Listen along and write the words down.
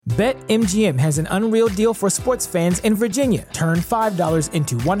BetMGM has an unreal deal for sports fans in Virginia. Turn $5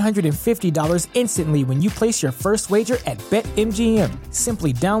 into $150 instantly when you place your first wager at BetMGM.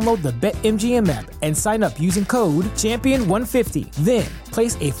 Simply download the BetMGM app and sign up using code Champion150. Then,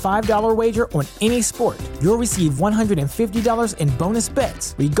 place a $5 wager on any sport. You'll receive $150 in bonus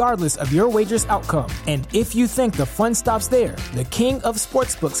bets, regardless of your wager's outcome. And if you think the fun stops there, the King of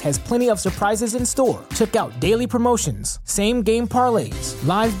Sportsbooks has plenty of surprises in store. Check out daily promotions, same-game parlays,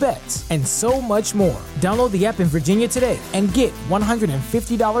 live bets, and so much more. Download the app in Virginia today and get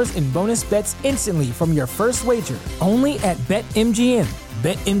 $150 in bonus bets instantly from your first wager. Only at BetMGM.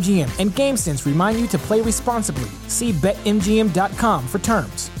 BetMGM and GameSense remind you to play responsibly. See BetMGM.com for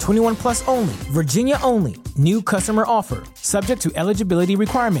terms. 21 plus only. Virginia only. New customer offer. Subject to eligibility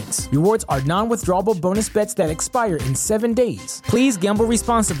requirements. Rewards are non-withdrawable bonus bets that expire in 7 days. Please gamble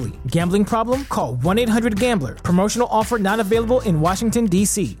responsibly. Gambling problem? Call 1-800-GAMBLER. Promotional offer not available in Washington,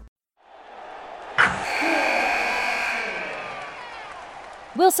 D.C.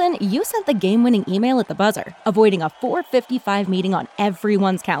 Wilson, you sent the game-winning email at the buzzer, avoiding a 4:55 meeting on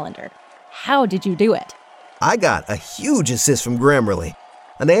everyone's calendar. How did you do it? I got a huge assist from Grammarly,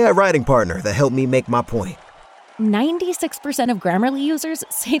 an AI writing partner that helped me make my point. 96% of Grammarly users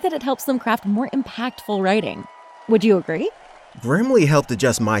say that it helps them craft more impactful writing. Would you agree? Grammarly helped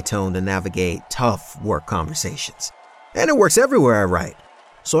adjust my tone to navigate tough work conversations. And it works everywhere I write,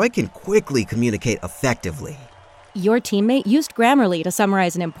 so I can quickly communicate effectively. Your teammate used Grammarly to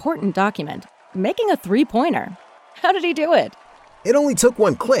summarize an important document, making a 3-pointer. How did he do it? It only took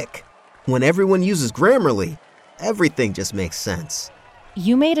one click. When everyone uses Grammarly, everything just makes sense.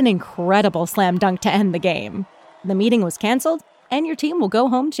 You made an incredible slam dunk to end the game. The meeting was canceled, and your team will go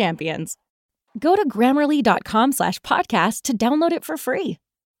home champions. Go to Grammarly.com/podcast to download it for free.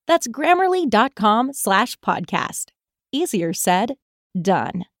 That's Grammarly.com/podcast. Easier said,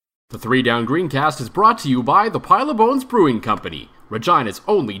 done. The 3 Down Greencast is brought to you by the Pile of Bones Brewing Company, Regina's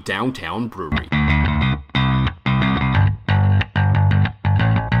only downtown brewery.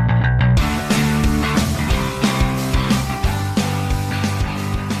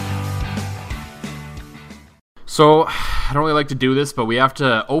 So, I don't really like to do this, but we have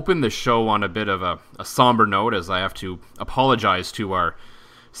to open the show on a bit of a somber note, as I have to apologize to our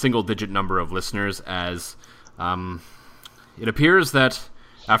single-digit number of listeners, as it appears that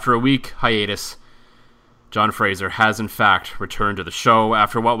after a week hiatus, John Fraser has in fact returned to the show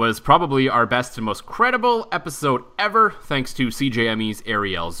after what was probably our best and most credible episode ever, thanks to CJME's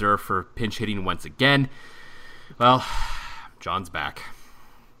Ariel Zur for pinch hitting once again. Well, John's back.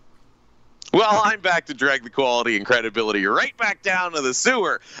 Well, I'm back to drag the quality and credibility right back down to the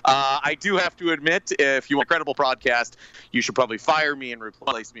sewer. I do have to admit, if you want a credible broadcast, you should probably fire me and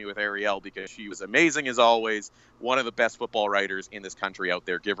replace me with Ariel, because she was amazing as always. One of the best football writers in this country out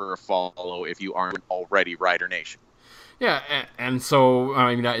there. Give her a follow if you aren't already, Rider Nation. Yeah, and so,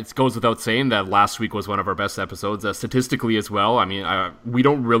 I mean, it goes without saying that last week was one of our best episodes, statistically as well. I mean, we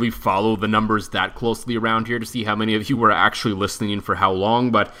don't really follow the numbers that closely around here to see how many of you were actually listening for how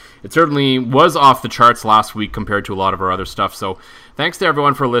long, but it certainly was off the charts last week compared to a lot of our other stuff. So thanks to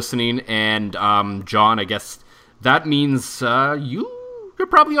everyone for listening, and John, I guess that means you're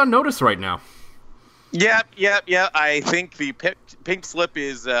probably on notice right now. Yep. I think the pink slip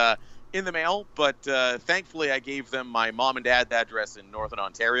is in the mail, but thankfully I gave them my mom and dad's address in Northern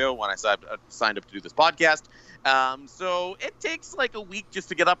Ontario when I signed up to do this podcast. So it takes like a week just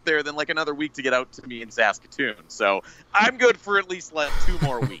to get up there, then like another week to get out to me in Saskatoon. So I'm good for at least like 2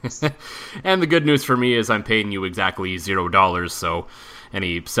 more weeks. And the good news for me is I'm paying you exactly $0, so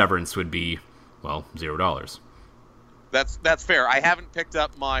any severance would be, well, $0. That's fair. I haven't picked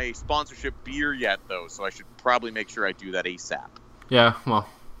up my sponsorship beer yet, though, so I should probably make sure I do that ASAP. Yeah, well,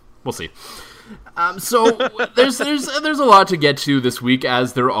 we'll see. So there's a lot to get to this week,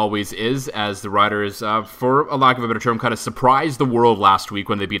 as there always is, as the Riders, for a lack of a better term, kind of surprised the world last week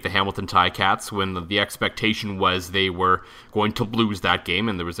when they beat the Hamilton Ticats, when the expectation was they were going to lose that game,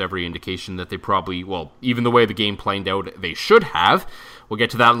 and there was every indication that they probably, well, even the way the game played out, they should have. We'll get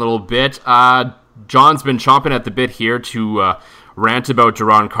to that in a little bit. John's been chomping at the bit here to rant about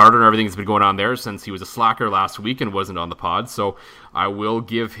Duron Carter and everything that's been going on there since he was a slacker last week and wasn't on the pod, so I will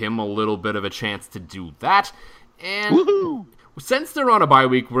give him a little bit of a chance to do that. And since they're on a bye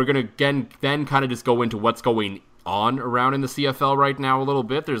week, we're going to then kind of just go into what's going on around in the CFL right now a little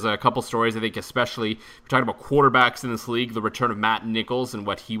bit. There's a couple stories, I think, especially if you're talking about quarterbacks in this league, the return of Matt Nichols and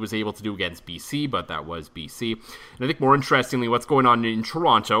what he was able to do against BC, but that was BC. And I think more interestingly, what's going on in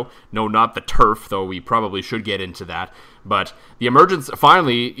Toronto. No, not the turf, though we probably should get into that. But the emergence,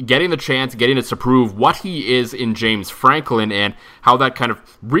 finally, getting the chance, getting us to prove what he is in James Franklin and how that kind of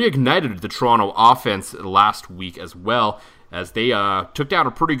reignited the Toronto offense last week as well, as they took down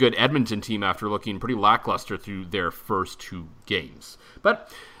a pretty good Edmonton team after looking pretty lackluster through their first 2 games.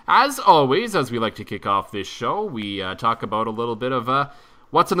 But as always, as we like to kick off this show, we talk about a little bit of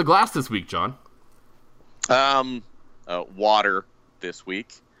what's in the glass this week, John. Water this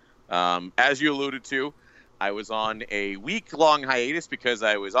week. As you alluded to, I was on a week-long hiatus because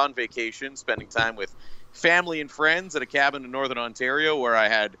I was on vacation, spending time with family and friends at a cabin in Northern Ontario where I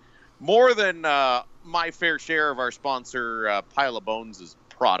had more than my fair share of our sponsor, Pile of Bones'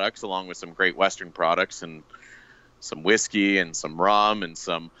 products, along with some Great Western products and some whiskey and some rum and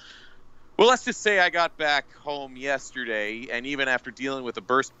some... Well, let's just say I got back home yesterday, and even after dealing with a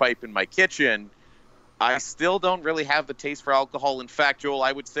burst pipe in my kitchen, I still don't really have the taste for alcohol. In fact, Joel,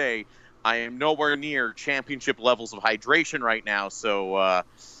 I would say I am nowhere near championship levels of hydration right now. So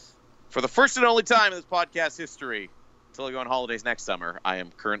for the first and only time in this podcast history, until I go on holidays next summer, I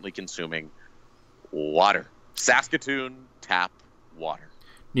am currently consuming water. Saskatoon tap water.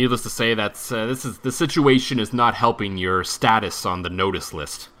 Needless to say, that's the situation is not helping your status on the notice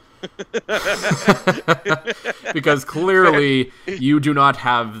list. Because clearly you do not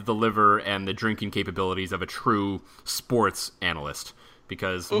have the liver and the drinking capabilities of a true sports analyst.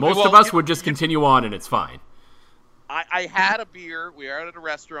 Because most of us would just continue on and it's fine. I had a beer. We were at a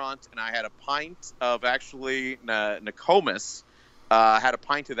restaurant, and I had a pint of actually Nokomis. Had a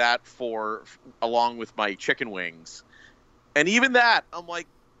pint of that along with my chicken wings. And even that, I'm like,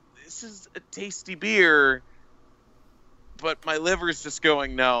 this is a tasty beer, but my liver's just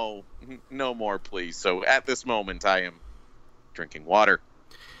going, no more, please. So at this moment, I am drinking water.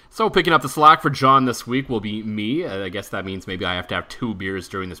 So picking up the slack for John this week will be me. I guess that means maybe I have to have 2 beers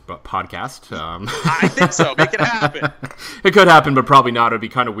during this podcast. I think so. Make it happen. It could happen, but probably not. It would be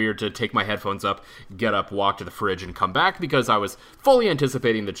kind of weird to take my headphones up, get up, walk to the fridge, and come back, because I was fully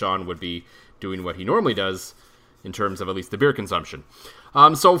anticipating that John would be doing what he normally does in terms of at least the beer consumption.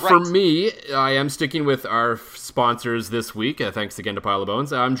 For me, I am sticking with our sponsors this week. Thanks again to Pile of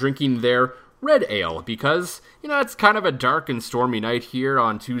Bones. I'm drinking their red ale because, it's kind of a dark and stormy night here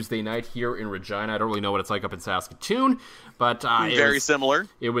on Tuesday night here in Regina. I don't really know what it's like up in Saskatoon, but very similar.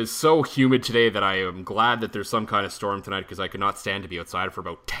 It was so humid today that I am glad that there's some kind of storm tonight, because I could not stand to be outside for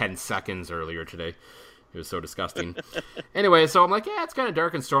about 10 seconds earlier today. It was so disgusting. Anyway, so I'm like, yeah, it's kind of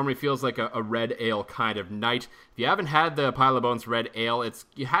dark and stormy. It feels like a red ale kind of night. If you haven't had the Pile of Bones red ale, it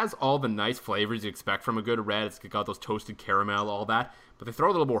has all the nice flavors you expect from a good red. It's got those toasted caramel, all that. But they throw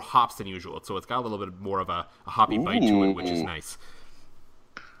a little more hops than usual, so it's got a little bit more of a hoppy bite to it, which is nice.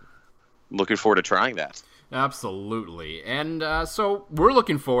 Looking forward to trying that. Absolutely. And so we're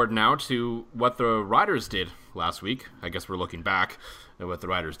looking forward now to what the Riders did last week. I guess we're looking back at what the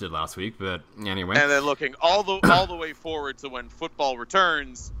Riders did last week, but anyway. And then looking all the way forward to when football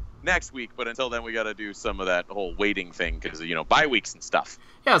returns next week. But until then, we got to do some of that whole waiting thing because, bye weeks and stuff.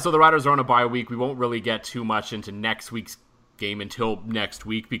 Yeah, so the Riders are on a bye week. We won't really get too much into next week's game until next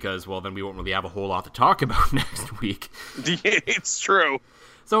week because, well, then we won't really have a whole lot to talk about next week. It's true.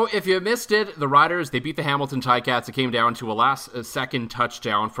 So if you missed it, the Riders, they beat the Hamilton Ticats. It came down to a last-second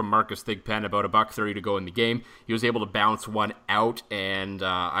touchdown from Marcus Thigpen, about $1:30 to go in the game. He was able to bounce one out, and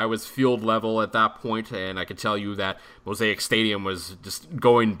I was field level at that point, and I could tell you that Mosaic Stadium was just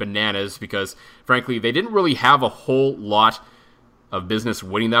going bananas because, frankly, they didn't really have a whole lot of business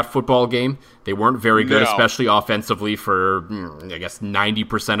winning that football game. They weren't very good, especially offensively, for,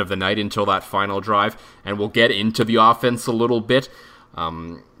 90% of the night until that final drive, and we'll get into the offense a little bit.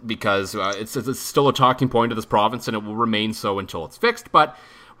 Because it's still a talking point of this province, and it will remain so until it's fixed. But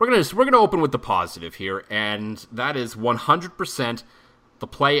we're gonna open with the positive here, and that is 100% the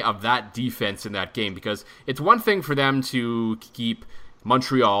play of that defense in that game. Because it's one thing for them to keep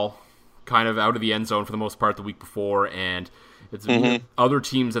Montreal kind of out of the end zone for the most part the week before, and it's other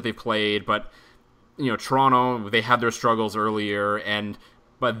teams that they played. But Toronto, they had their struggles earlier,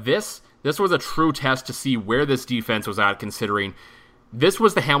 but this was a true test to see where this defense was at, considering. This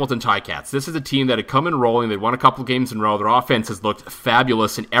was the Hamilton Ticats. This is a team that had come in rolling. They'd won a couple games in a row. Their offense has looked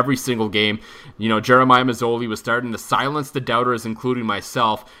fabulous in every single game. Jeremiah Mazzoli was starting to silence the doubters, including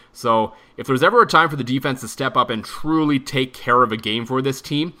myself. So if there was ever a time for the defense to step up and truly take care of a game for this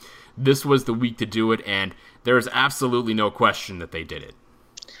team, this was the week to do it, and there's absolutely no question that they did it.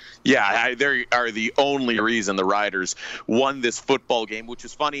 Yeah, they are the only reason the Riders won this football game, which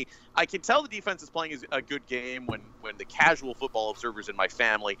is funny. I can tell the defense is playing a good game when the casual football observers in my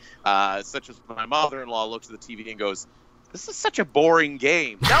family, such as my mother-in-law, looks at the TV and goes, "This is such a boring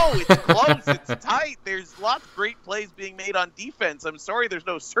game." No, it's close. It's tight. There's lots of great plays being made on defense. I'm sorry there's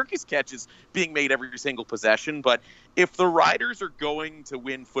no circus catches being made every single possession, but if the Riders are going to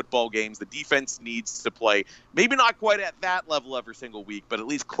win football games, the defense needs to play, maybe not quite at that level every single week, but at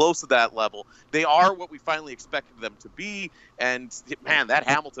least close to that level. They are what we finally expected them to be, and man, that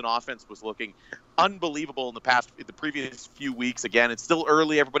Hamilton offense was looking unbelievable in the previous few weeks. Again, it's still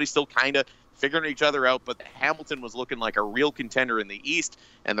early. Everybody's still kind of figuring each other out, but Hamilton was looking like a real contender in the East,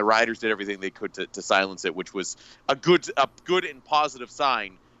 and the Riders did everything they could to silence it, which was a good and positive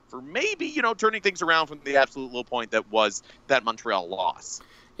sign for maybe, turning things around from the absolute low point that was that Montreal loss.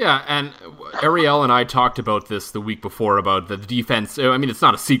 Yeah, and Ariel and I talked about this the week before about the defense. I mean, it's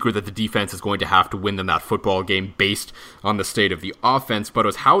not a secret that the defense is going to have to win them that football game based on the state of the offense, but it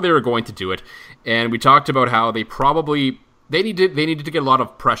was how they were going to do it. And we talked about how they needed to get a lot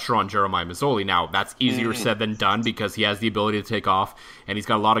of pressure on Jeremiah Masoli. Now, that's easier said than done because he has the ability to take off, and he's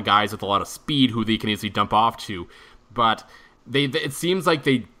got a lot of guys with a lot of speed who they can easily dump off to. But it seems like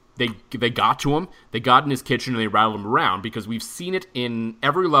they got to him, they got in his kitchen, and they rattled him around, because we've seen it in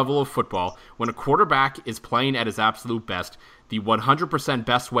every level of football. When a quarterback is playing at his absolute best, the 100%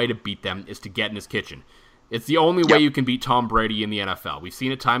 best way to beat them is to get in his kitchen. It's the only way you can beat Tom Brady in the NFL. We've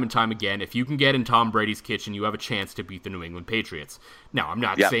seen it time and time again. If you can get in Tom Brady's kitchen, you have a chance to beat the New England Patriots. Now, I'm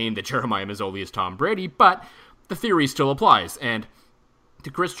not saying that Jeremiah Masoli is Tom Brady, but the theory still applies. And to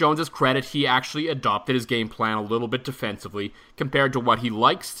Chris Jones' credit, he actually adopted his game plan a little bit defensively compared to what he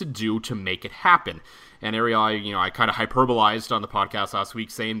likes to do to make it happen. And Ariel, I kind of hyperbolized on the podcast last week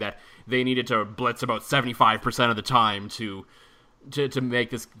saying that they needed to blitz about 75% of the time to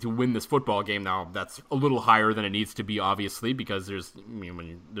win this football game. Now, that's a little higher than it needs to be, obviously, because there's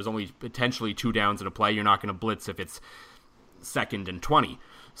only potentially 2 downs in a play. You're not going to blitz if it's 2nd and 20.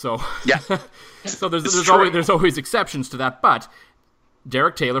 So so there's always exceptions to that, but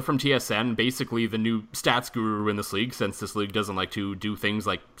Derek Taylor from TSN, basically the new stats guru in this league, since this league doesn't like to do things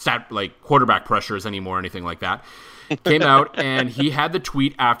like quarterback pressures anymore or anything like that, came out and he had the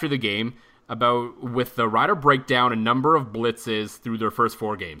tweet after the game about, with the Rider breakdown, a number of blitzes through their first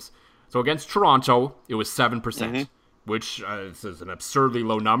 4 games. So against Toronto, it was 7%, which is an absurdly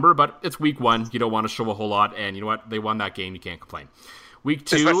low number, but it's week 1. You don't want to show a whole lot, and you know what? They won that game. You can't complain. Week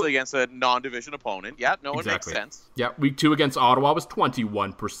 2, especially against a non-division opponent. Yeah, no, exactly. It makes sense. Yeah, week 2 against Ottawa was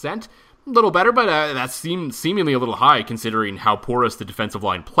 21%. A little better, but that seemed seemingly a little high considering how porous the defensive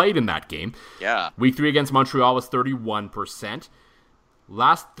line played in that game. Yeah. Week 3 against Montreal was 31%.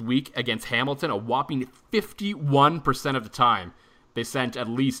 Last week against Hamilton, a whopping 51% of the time, they sent at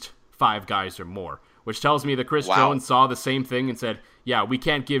least 5 guys or more, which tells me that Chris Jones saw the same thing and said, yeah, we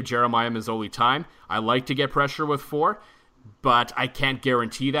can't give Jeremiah Masoli time. I like to get pressure with 4, but I can't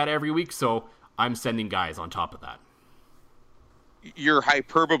guarantee that every week, so I'm sending guys on top of that. Your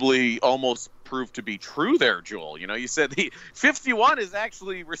hyperbole almost proved to be true there, Joel. You said the 51 is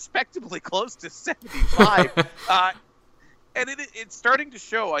actually respectably close to 75. And it's starting to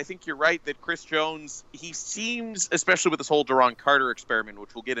show. I think you're right that Chris Jones, he seems, especially with this whole Daron Carter experiment,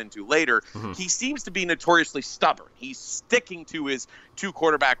 which we'll get into later, he seems to be notoriously stubborn. He's sticking to his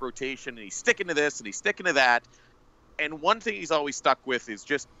 2-quarterback rotation, and he's sticking to this, and he's sticking to that. And one thing he's always stuck with is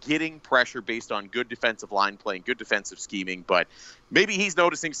just getting pressure based on good defensive line play and good defensive scheming. But maybe he's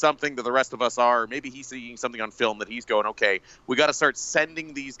noticing something that the rest of us are. Maybe he's seeing something on film that he's going, okay, we got to start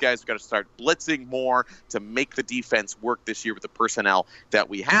sending these guys. We got to start blitzing more to make the defense work this year with the personnel that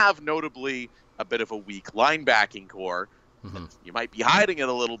we have, notably a bit of a weak linebacking core. You might be hiding it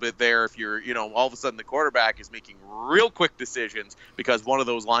a little bit there if you're, all of a sudden the quarterback is making real quick decisions because one of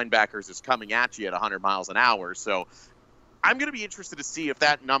those linebackers is coming at you at 100 miles an hour. So I'm going to be interested to see if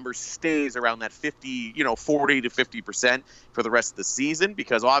that number stays around that 40 to 50% for the rest of the season,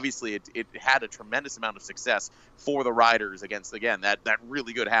 because obviously it had a tremendous amount of success for the Riders against, again, that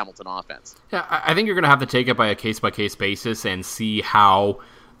really good Hamilton offense. Yeah, I think you're going to have to take it by a case-by-case basis and see how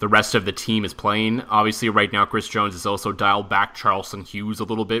the rest of the team is playing. Obviously, right now, Chris Jones has also dialed back Charleston Hughes a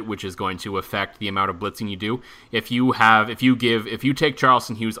little bit, which is going to affect the amount of blitzing you do. If you take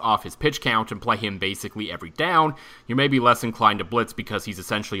Charleston Hughes off his pitch count and play him basically every down, you may be less inclined to blitz because he's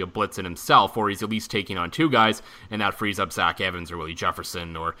essentially a blitz in himself, or he's at least taking on 2 guys, and that frees up Zach Evans or Willie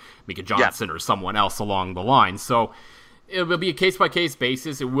Jefferson or Mika Johnson or someone else along the line. So it will be a case-by-case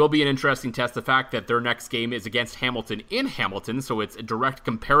basis. It will be an interesting test. The fact that their next game is against Hamilton in Hamilton, so it's a direct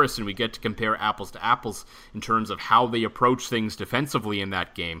comparison. We get to compare apples to apples in terms of how they approach things defensively in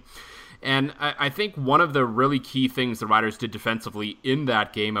that game. And I think one of the really key things the Riders did defensively in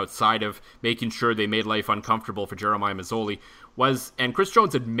that game, outside of making sure they made life uncomfortable for Jeremiah Masoli, was, and Chris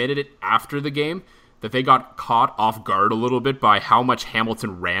Jones admitted it after the game, that they got caught off guard a little bit by how much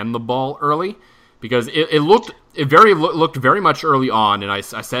Hamilton ran the ball early. Because it looked very much early on, and I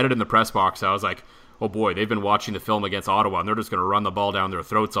said it in the press box. I was like, oh boy, they've been watching the film against Ottawa, and they're just going to run the ball down their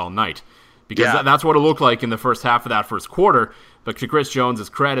throats all night. Because that's what it looked like in the first half of that first quarter. But to Chris Jones'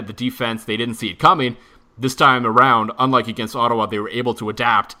 credit, the defense, they didn't see it coming. This time around, unlike against Ottawa, they were able to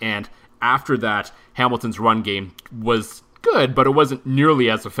adapt. And after that, Hamilton's run game was good, but it wasn't nearly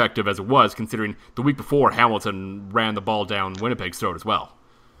as effective as it was, considering the week before, Hamilton ran the ball down Winnipeg's throat as well.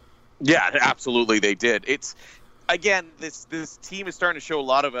 Yeah, absolutely they did. It's, again, this team is starting to show a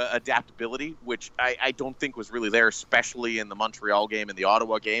lot of adaptability, which I don't think was really there, especially in the Montreal game and the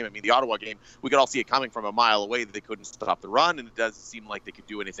Ottawa game. I mean, the Ottawa game, we could all see it coming from a mile away that they couldn't stop the run, and it doesn't seem like they could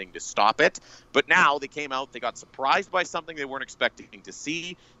do anything to stop it. But now they came out, they got surprised by something they weren't expecting to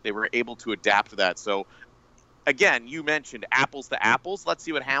see. They were able to adapt to that. So, again, you mentioned apples to apples. Let's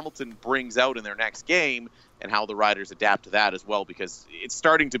see what Hamilton brings out in their next game and how the Riders adapt to that as well, because it's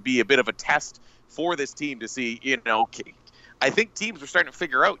starting to be a bit of a test for this team to see, I think teams are starting to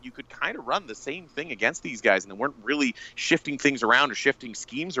figure out you could kind of run the same thing against these guys, and they weren't really shifting things around or shifting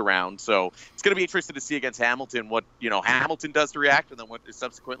schemes around. So it's going to be interesting to see against Hamilton what, Hamilton does to react, and then what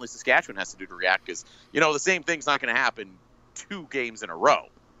subsequently Saskatchewan has to do to react, because, the same thing's not going to happen 2 games in a row.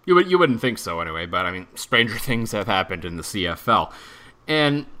 You wouldn't think so anyway, but I mean, stranger things have happened in the CFL.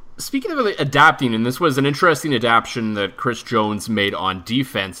 And speaking of really adapting, and this was an interesting adaptation that Chris Jones made on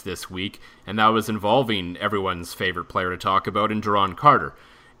defense this week, and that was involving everyone's favorite player to talk about in Duron Carter.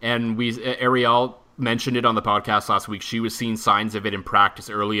 And Ariel mentioned it on the podcast last week. She was seeing signs of it in practice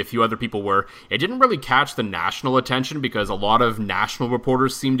early. A few other people were. It didn't really catch the national attention because a lot of national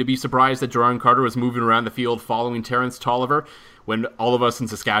reporters seemed to be surprised that Duron Carter was moving around the field following Terrence Tolliver, when all of us in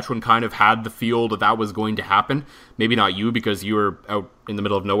Saskatchewan kind of had the feel that was going to happen. Maybe not you, because you were out in the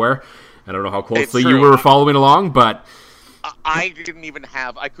middle of nowhere. I don't know how closely you were following along, but I couldn't even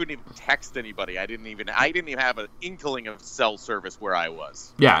text anybody. I didn't even have an inkling of cell service where I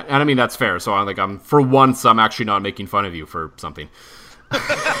was. Yeah, and I mean, that's fair. So for once, I'm actually not making fun of you for something.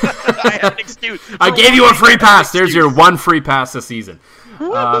 I had an excuse. I gave you a free pass. There's your one free pass this season.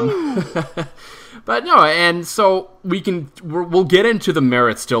 But no, and so we'll get into the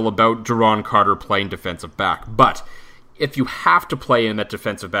merits still about Duron Carter playing defensive back. But if you have to play in that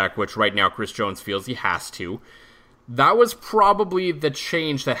defensive back, which right now Chris Jones feels he has to, that was probably the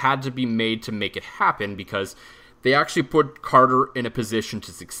change that had to be made to make it happen, because they actually put Carter in a position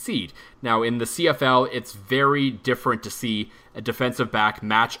to succeed. Now, in the CFL, it's very different to see a defensive back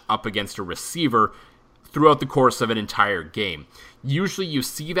match up against a receiver throughout the course of an entire game. Usually you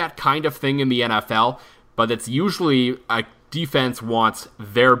see that kind of thing in the NFL, but it's usually a defense wants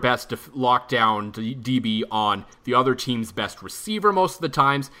their best lockdown DB on the other team's best receiver most of the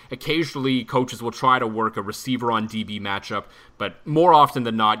times. Occasionally, coaches will try to work a receiver on DB matchup, but more often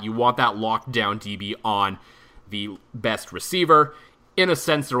than not, you want that lockdown DB on the best receiver. In a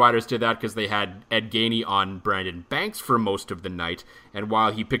sense, the Riders did that because they had Ed Gainey on Brandon Banks for most of the night, and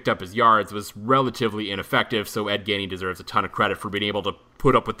while he picked up his yards, was relatively ineffective, so Ed Gainey deserves a ton of credit for being able to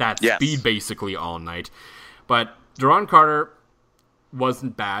put up with that speed basically all night. But Duron Carter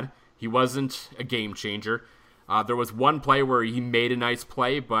wasn't bad. He wasn't a game changer. There was one play where he made a nice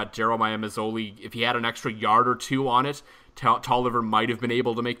play, but Jeremiah Masoli, if he had an extra yard or two on it, Tolliver might have been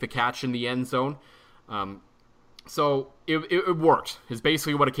able to make the catch in the end zone. So it worked, is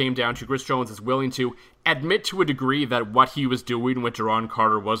basically what it came down to. Chris Jones is willing to admit to a degree that what he was doing with Duron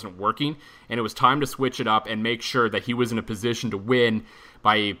Carter wasn't working, and it was time to switch it up and make sure that he was in a position to win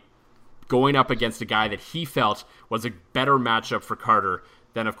by going up against a guy that he felt was a better matchup for Carter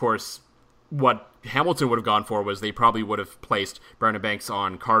than, of course, what Hamilton would have gone for was they probably would have placed Brandon Banks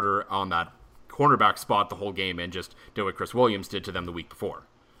on Carter on that cornerback spot the whole game and just did what Chris Williams did to them the week before.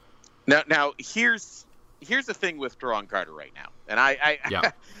 Now here's the thing with Duron Carter right now, and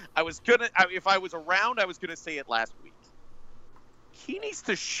I was gonna, if I was around, I was gonna say it last week. He needs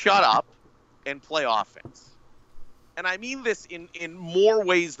to shut up and play offense, and I mean this in more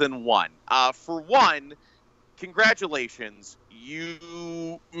ways than one. For one, congratulations,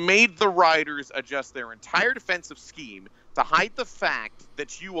 you made the Riders adjust their entire defensive scheme to hide the fact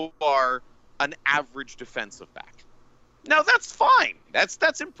that you are an average defensive back. Now, that's fine.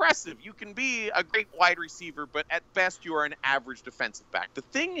 That's impressive. You can be a great wide receiver, but at best you are an average defensive back. The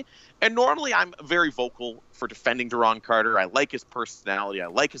thing, and normally I'm very vocal for defending Duron Carter. I like his personality. I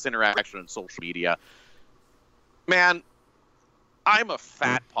like his interaction on social media. Man, I'm a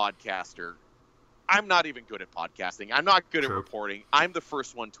fat podcaster. I'm not even good at podcasting. I'm not good at reporting. I'm the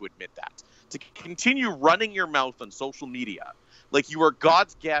first one to admit that. To continue running your mouth on social media like you are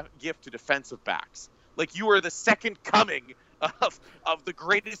God's gift to defensive backs, like you are the second coming of the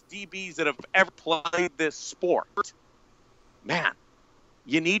greatest DBs that have ever played this sport, man,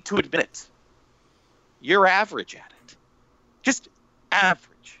 you need to admit it. You're average at it. Just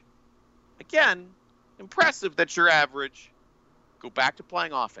average. Again, impressive that you're average. Go back to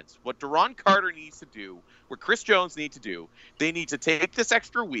playing offense. What Duron Carter needs to do, what Chris Jones needs to do, they need to take this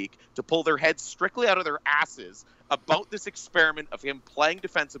extra week to pull their heads strictly out of their asses about this experiment of him playing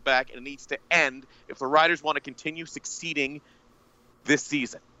defensive back, and it needs to end if the Riders want to continue succeeding this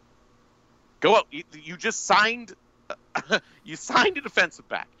season. Go out. You just signed you signed a defensive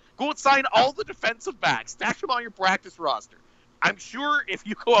back. Go and sign all the defensive backs. Stash them on your practice roster. I'm sure if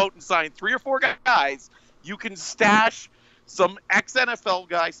you go out and sign 3 or 4 guys, you can stash some ex-NFL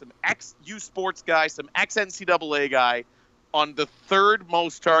guy, some ex-U Sports guy, some ex-NCAA guy on the third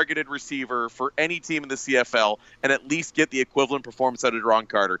most targeted receiver for any team in the CFL, and at least get the equivalent performance out of Duron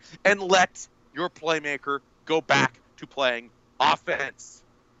Carter. And let your playmaker go back to playing offense.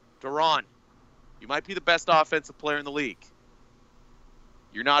 Duron, you might be the best offensive player in the league.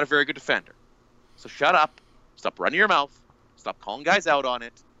 You're not a very good defender. So shut up. Stop running your mouth. Stop calling guys out on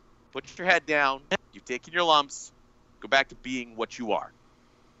it. Put your head down. You've taken your lumps. Go back to being what you are.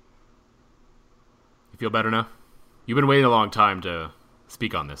 You feel better now? You've been waiting a long time to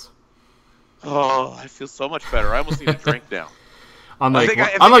speak on this. Oh, I feel so much better. I almost need a drink now.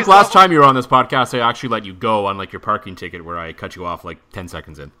 Unlike last time you were on this podcast, I actually let you go, unlike your parking ticket where I cut you off like 10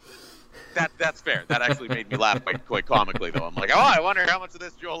 seconds in. That's fair. That actually made me laugh quite comically, though. I'm like, I wonder how much of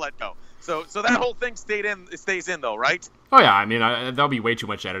this Joel let go. So that whole thing stays in, though, right? Oh, yeah. I mean, that'll be way too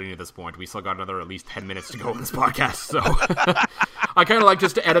much editing at this point. We still got another at least 10 minutes to go in this podcast. So I kind of like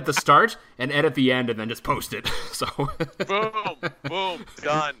just to edit the start and edit the end and then just post it. So boom,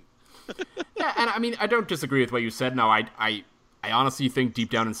 done. Yeah, and I mean, I don't disagree with what you said. No, I honestly think deep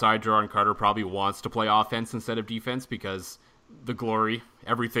down inside, Duron Carter probably wants to play offense instead of defense because the glory,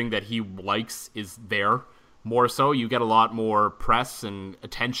 everything that he likes is there. More so, you get a lot more press and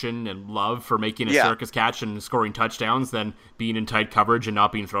attention and love for making a circus catch and scoring touchdowns than being in tight coverage and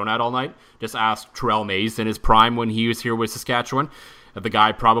not being thrown at all night. Just ask Terrell Mays in his prime when he was here with Saskatchewan. The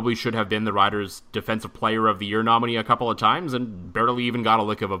guy probably should have been the Riders' Defensive Player of the Year nominee a couple of times and barely even got a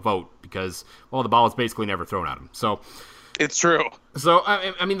lick of a vote because, well, the ball was basically never thrown at him. So it's true. So,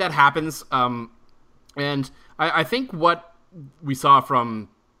 I mean, that happens. And I think what we saw from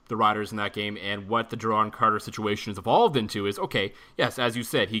the Riders in that game and what the Duron Carter situation has evolved into is, okay, yes, as you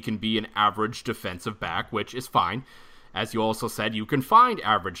said, he can be an average defensive back, which is fine. As you also said, you can find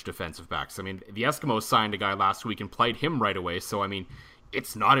average defensive backs. I mean, the Eskimos signed a guy last week and played him right away, so, I mean,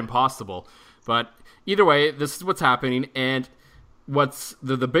 it's not impossible. But either way, this is what's happening, and what's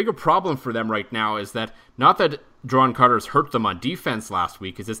the bigger problem for them right now is that, not that Duron Carter's hurt them on defense last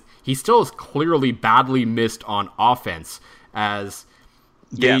week, is just he still is clearly badly missed on offense, as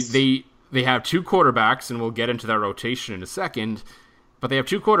they have 2 quarterbacks, and we'll get into that rotation in a second, but they have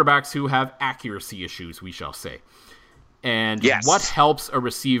 2 quarterbacks who have accuracy issues, we shall say. And what helps a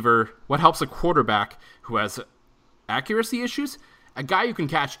receiver, what helps a quarterback who has accuracy issues? A guy who can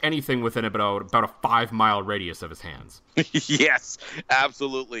catch anything within about a 5-mile radius of his hands. Yes,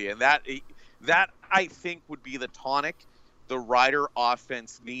 absolutely. And that I think would be the tonic the Rider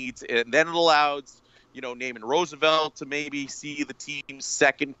offense needs. And then it allows, Naaman Roosevelt to maybe see the team's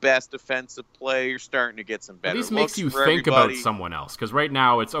second best defensive player starting to get some better looks. At least makes you think about someone else. Because right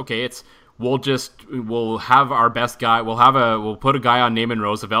now it's okay, we'll have our best guy. We'll put a guy on Naaman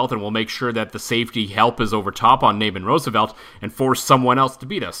Roosevelt, and we'll make sure that the safety help is over top on Naaman Roosevelt and force someone else to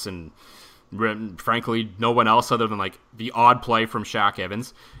beat us. And frankly, no one else other than like the odd play from Shaq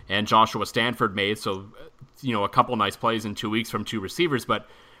Evans and Joshua Stanford made. So, a couple nice plays in 2 weeks from 2 receivers, but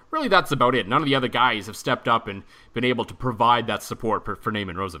really that's about it. None of the other guys have stepped up and been able to provide that support for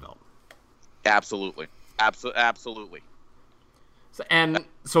Naaman Roosevelt. Absolutely. Absolutely.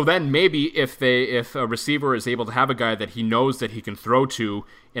 So then maybe if a receiver is able to have a guy that he knows that he can throw to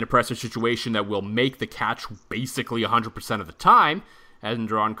in a pressure situation that will make the catch basically 100% of the time, as in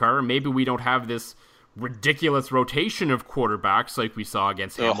Duron Carter, maybe we don't have this ridiculous rotation of quarterbacks like we saw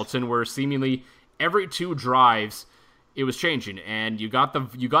against Hamilton, where seemingly every 2 drives it was changing, and you got the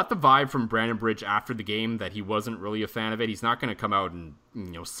vibe from Brandon Bridge after the game that he wasn't really a fan of it. He's not going to come out and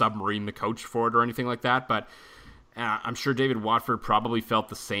submarine the coach for it or anything like that, but I'm sure David Watford probably felt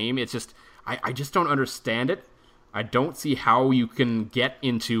the same. It's just I just don't understand it. I don't see how you can get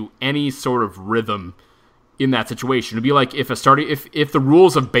into any sort of rhythm in that situation. It'd be like if the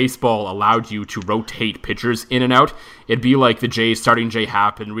rules of baseball allowed you to rotate pitchers in and out, it'd be like the Jays starting J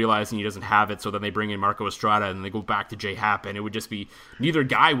Happ and realizing he doesn't have it, so then they bring in Marco Estrada and they go back to J Happ, and it would just be neither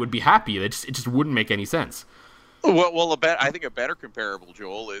guy would be happy. It just wouldn't make any sense. Well, I think a better comparable,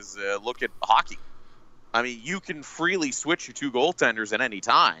 Joel, is look at hockey. I mean, you can freely switch your two goaltenders at any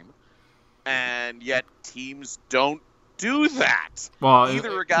time, and yet teams don't do that. Well,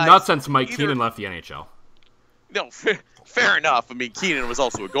 not since Mike Keenan left the NHL. No, fair enough. I mean, Keenan was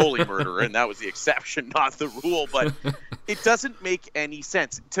also a goalie murderer, and that was the exception, not the rule. But it doesn't make any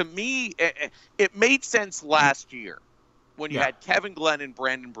sense. To me, it made sense last year when you had Kevin Glenn and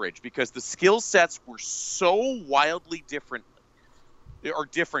Brandon Bridge, because the skill sets were so wildly different,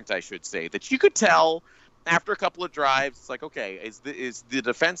 I should say, that you could tell after a couple of drives, it's like, okay, is the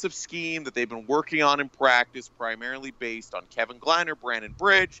defensive scheme that they've been working on in practice primarily based on Kevin Glenn or Brandon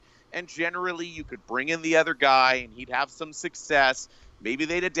Bridge? And generally, you could bring in the other guy, and he'd have some success. Maybe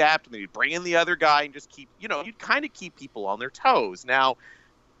they'd adapt, and they'd bring in the other guy and just keep, you'd kind of keep people on their toes. Now,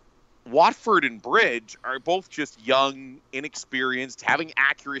 Watford and Bridge are both just young, inexperienced, having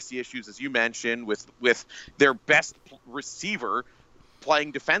accuracy issues, as you mentioned, with their best receiver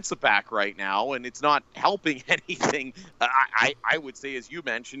playing defensive back right now, and it's not helping anything. I would say, as you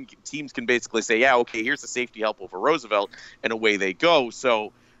mentioned, teams can basically say, yeah, okay, here's the safety help over Roosevelt, and away they go.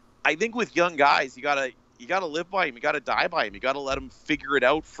 So I think with young guys, you gotta live by him. You gotta die by him. You gotta let them figure it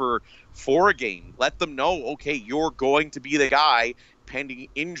out for a game. Let them know, okay, you're going to be the guy pending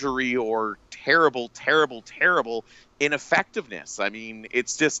injury or terrible ineffectiveness. I mean,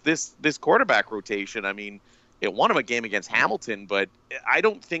 it's just this quarterback rotation. I mean, it won him a game against Hamilton, but I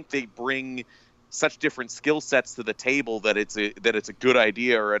don't think they bring such different skill sets to the table that it's a good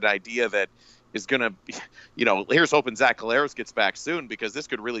idea, or an idea that is going to, here's hoping Zach Collaros gets back soon, because this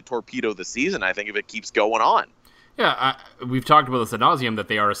could really torpedo the season, I think, if it keeps going on. Yeah, we've talked about this ad nauseum, that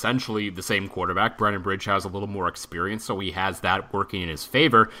they are essentially the same quarterback. Brandon Bridge has a little more experience, so he has that working in his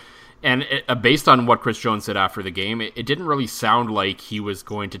favor. And based on what Chris Jones said after the game, it didn't really sound like he was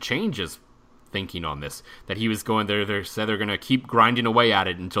going to change his thinking on this. That he was going there. They said they're going to keep grinding away at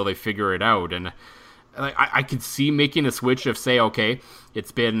it until they figure it out. And I could see making a switch of, say, okay,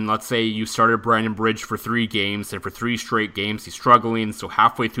 it's been, let's say you started Brandon Bridge for 3 games, and for 3 straight games he's struggling, so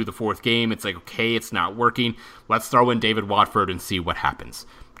halfway through the 4th game, it's like, okay, it's not working. Let's throw in David Watford and see what happens.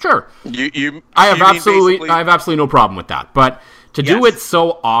 Sure. I have absolutely no problem with that. But to do it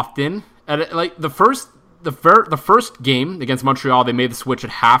so often, like the first game against Montreal, they made the switch at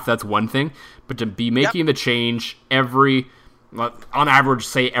half, that's one thing. But to be making the change on average,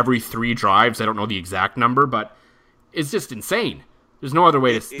 say every 3 drives, I don't know the exact number, but it's just insane. There's no other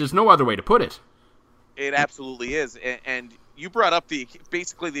way to put it. It absolutely is. And you brought up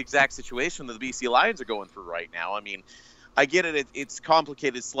basically the exact situation that the BC Lions are going through right now. I mean, I get it. It's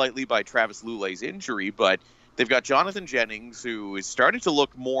complicated slightly by Travis Lulay's injury, but they've got Jonathan Jennings, who is starting to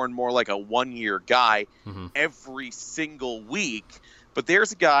look more and more like a one-year guy every single week. But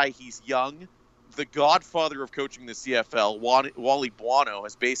there's a guy, he's young. The godfather of coaching the CFL, Wally Buono,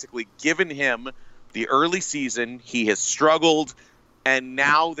 has basically given him the early season. He has struggled, and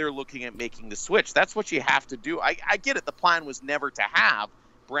now they're looking at making the switch. That's what you have to do. I get it. The plan was never to have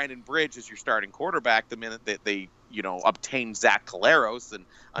Brandon Bridge as your starting quarterback the minute that they, obtained Zach Collaros.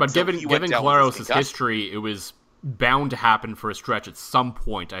 But given Collaros' history, it was bound to happen for a stretch at some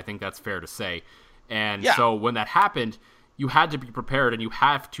point. I think that's fair to say. And so when that happened, you had to be prepared, and you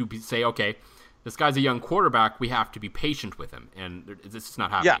have to say, okay, this guy's a young quarterback. We have to be patient with him, and this is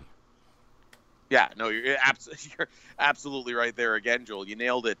not happening. Yeah, no, you're absolutely right there again, Joel. You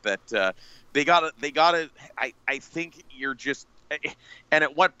nailed it. That they got to. I think you're just. And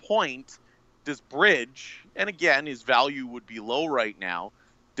at what point does Bridge? And again, his value would be low right now.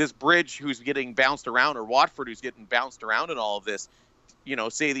 Does Bridge, who's getting bounced around, or Watford, who's getting bounced around in all of this,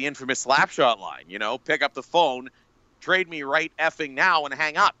 say the infamous slapshot line? Pick up the phone, trade me right effing now, and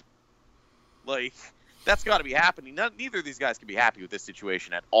hang up. Like, that's got to be happening. Neither of these guys can be happy with this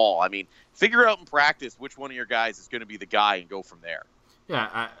situation at all. I mean, figure out in practice which one of your guys is going to be the guy and go from there.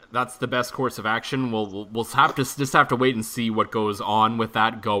 Yeah, that's the best course of action. We'll have to wait and see what goes on with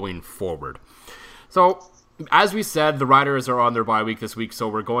that going forward. So, as we said, the Riders are on their bye week this week, so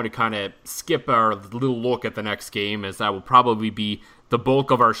we're going to kind of skip our little look at the next game, as that will probably be the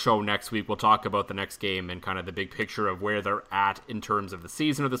bulk of our show next week, we'll talk about the next game and kind of the big picture of where they're at in terms of the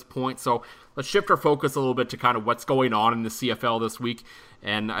season at this point. So let's shift our focus a little bit to kind of what's going on in the CFL this week.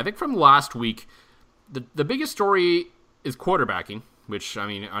 And I think from last week, the biggest story is quarterbacking, which, I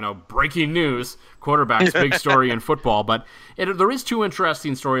mean, I know, breaking news, quarterback's big story in football, but there is two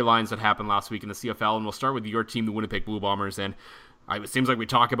interesting storylines that happened last week in the CFL, and we'll start with your team, the Winnipeg Blue Bombers, and it seems like we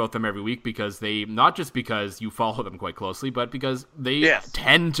talk about them every week because they, not just because you follow them quite closely, but because they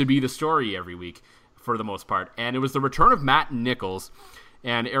tend to be the story every week for the most part. And it was the return of Matt Nichols.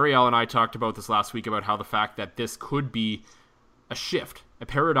 And Ariel and I talked about this last week about how the fact that this could be a shift, a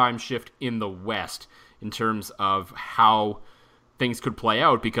paradigm shift in the West in terms of how things could play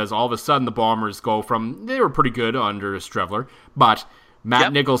out, because all of a sudden the Bombers go from, they were pretty good under Strevler, but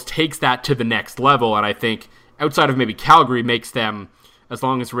Matt Nichols takes that to the next level. And I think outside of maybe Calgary, makes them, as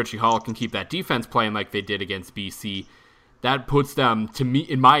long as Richie Hall can keep that defense playing like they did against BC, that puts them, to me,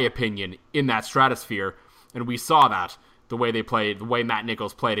 in my opinion, in that stratosphere. And we saw that, the way they played, the way Matt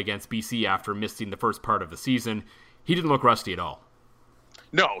Nichols played against BC after missing the first part of the season. He didn't look rusty at all.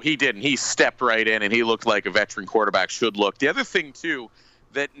 No, he didn't. He stepped right in, and he looked like a veteran quarterback should look. The other thing, too,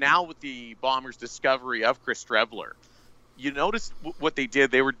 that now with the Bombers' discovery of Chris Strevler, you notice what they did.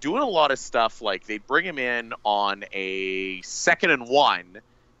 They were doing a lot of stuff like they'd bring him in on a 2nd and 1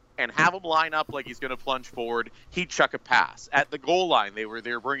 and have him line up like he's going to plunge forward. He'd chuck a pass. At the goal line, they were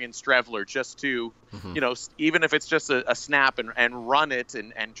bringing Strevler just to, even if it's just a snap and run it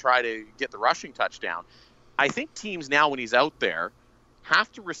and try to get the rushing touchdown. I think teams now, when he's out there,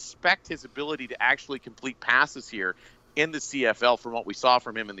 have to respect his ability to actually complete passes here in the CFL from what we saw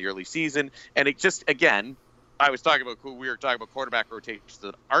from him in the early season. And it just, again, we were talking about quarterback rotations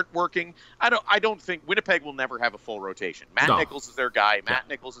that aren't working. I don't think Winnipeg will never have a full rotation. Matt Nichols is their guy. Matt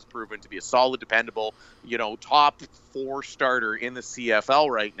Nichols has proven to be a solid, dependable, top 4 starter in the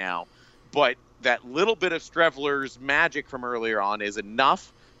CFL right now. But that little bit of Strevler's magic from earlier on is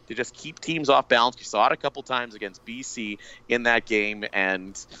enough to just keep teams off balance. You saw it a couple times against BC in that game.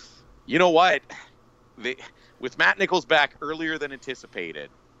 And you know what? With Matt Nichols back earlier than anticipated,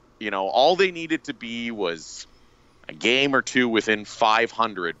 all they needed to be was a game or two within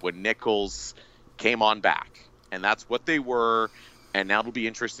 500 when Nichols came on back. And that's what they were. And now it'll be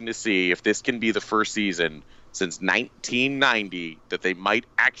interesting to see if this can be the first season since 1990 that they might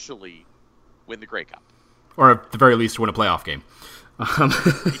actually win the Grey Cup. Or at the very least win a playoff game.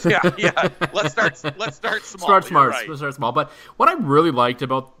 Yeah. Let's start small. Let's start small. But what I really liked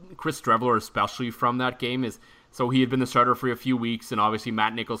about Chris Strevler, especially from that game, is so he had been the starter for a few weeks, and obviously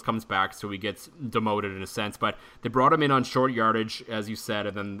Matt Nichols comes back, so he gets demoted in a sense. But they brought him in on short yardage, as you said,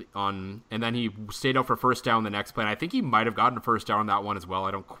 and then he stayed out for first down the next play. And I think he might have gotten a first down on that one as well.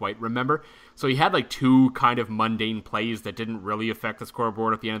 I don't quite remember. So he had like 2 kind of mundane plays that didn't really affect the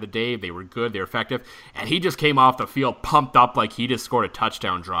scoreboard at the end of the day. They were good, they were effective, and he just came off the field pumped up like he just scored a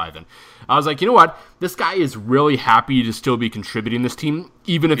touchdown drive. And I was like, you know what? This guy is really happy to still be contributing this team,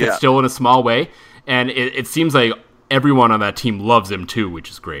 even if it's still in a small way. And it seems like everyone on that team loves him too, which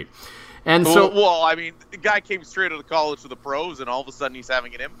is great. And well, I mean, the guy came straight out of college to the pros, and all of a sudden he's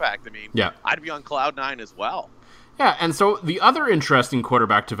having an impact. I mean, I'd be on cloud 9 as well. Yeah, and so the other interesting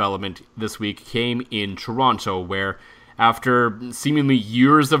quarterback development this week came in Toronto, where after seemingly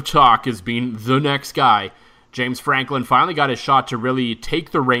years of talk as being the next guy, James Franklin finally got his shot to really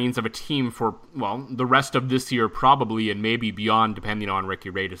take the reins of a team for, well, the rest of this year probably, and maybe beyond, depending on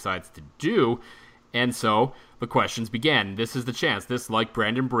Ricky Ray decides to do. And so the questions began. This is the chance. This, like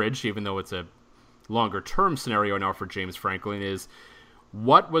Brandon Bridge, even though it's a longer-term scenario now for James Franklin, is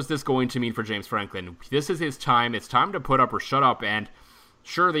what was this going to mean for James Franklin? This is his time. It's time to put up or shut up. And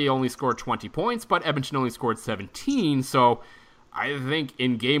sure, they only scored 20 points, but Edmonton only scored 17. So I think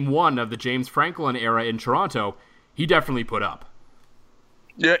in game 1 of the James Franklin era in Toronto, he definitely put up.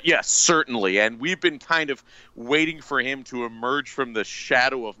 Yes, certainly. And we've been kind of waiting for him to emerge from the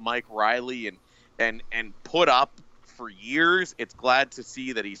shadow of Mike Riley and put up for years. It's glad to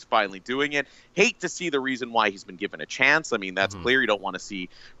see that he's finally doing it. Hate to see the reason why he's been given a chance. I mean, that's clear. You don't want to see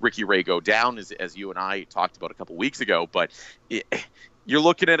Ricky Ray go down, as you and I talked about a couple weeks ago. But you're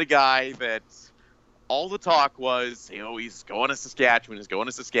looking at a guy that all the talk was, he's going to Saskatchewan,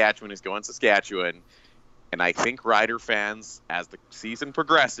 And I think Rider fans, as the season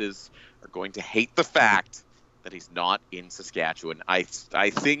progresses, are going to hate the fact that he's not in Saskatchewan. I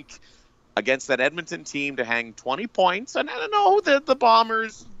think against that Edmonton team to hang 20 points, and I don't know that the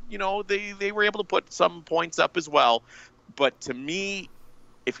Bombers, they were able to put some points up as well. But to me,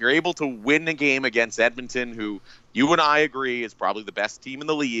 if you're able to win a game against Edmonton, who you and I agree is probably the best team in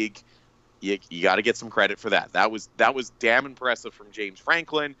the league, you got to get some credit for that. That was damn impressive from James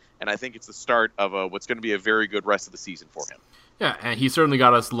Franklin, and I think it's the start of what's going to be a very good rest of the season for him. Yeah, and he certainly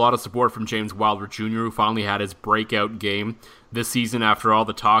got us a lot of support from James Wilder Jr., who finally had his breakout game this season after all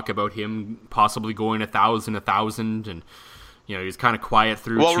the talk about him possibly going 1,000, and he was kind of quiet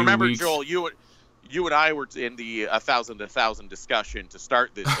through 2 weeks. Well, remember, Joel, you and I were in the 1,000 discussion to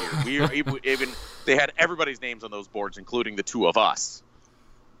start this year. They had everybody's names on those boards, including the two of us.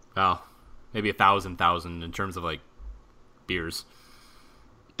 Well, maybe 1,000 in terms of like beers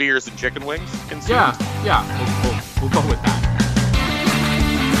and chicken wings. Yeah, we'll go with that.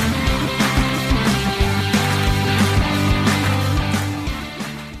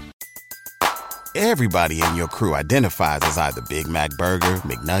 Everybody in your crew identifies as either Big Mac Burger,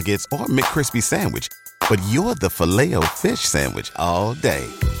 McNuggets, or McCrispy Sandwich. But you're the Filet-O-Fish Sandwich all day.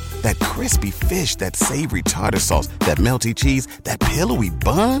 That crispy fish, that savory tartar sauce, that melty cheese, that pillowy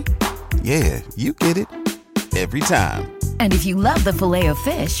bun. Yeah, you get it. Every time. And if you love the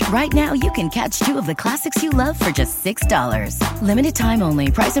Filet-O-Fish, right now you can catch 2 of the classics you love for just $6. Limited time only.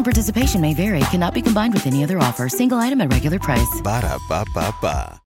 Price and participation may vary. Cannot be combined with any other offer. Single item at regular price. Ba-da-ba-ba-ba.